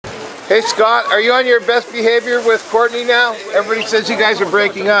Hey Scott, are you on your best behavior with Courtney now? Everybody says you guys are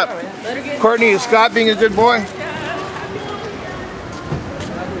breaking up. Courtney, is Scott being a good boy?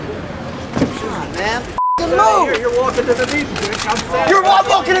 Man, move! You're walking to the meeting. You're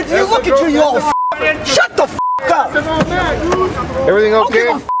walking into you. Look at you, you old shut the up! Everything okay?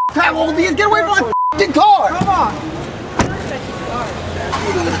 Don't give a how old he is. Get away from my f***ing car! Come on!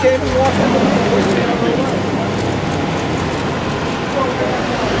 You just came and walked into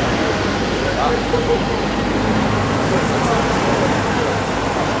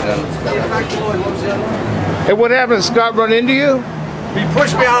Hey, what happened? Did Scott run into you? He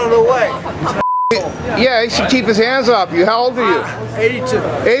pushed me out of the way. Yeah, he should keep his hands off you. How old are you? 82.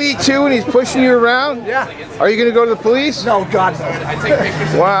 82 and he's pushing you around? Yeah. Are you going to go to the police? No, God,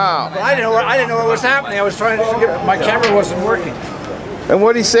 no. Wow. But I didn't know what was happening. I was trying to figure my camera wasn't working. And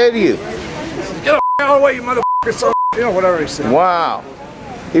what did he say to you? Get the out of the way, you motherfucker. So, you know, whatever he said. Wow.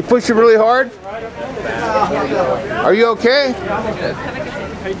 He pushed you really hard? Are you okay?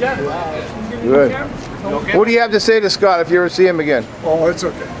 Good. What do you have to say to Scott if you ever see him again? Oh, it's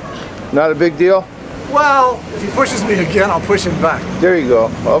okay. Not a big deal? Well, if he pushes me again, I'll push him back. There you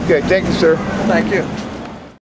go. Okay, thank you, sir. Thank you.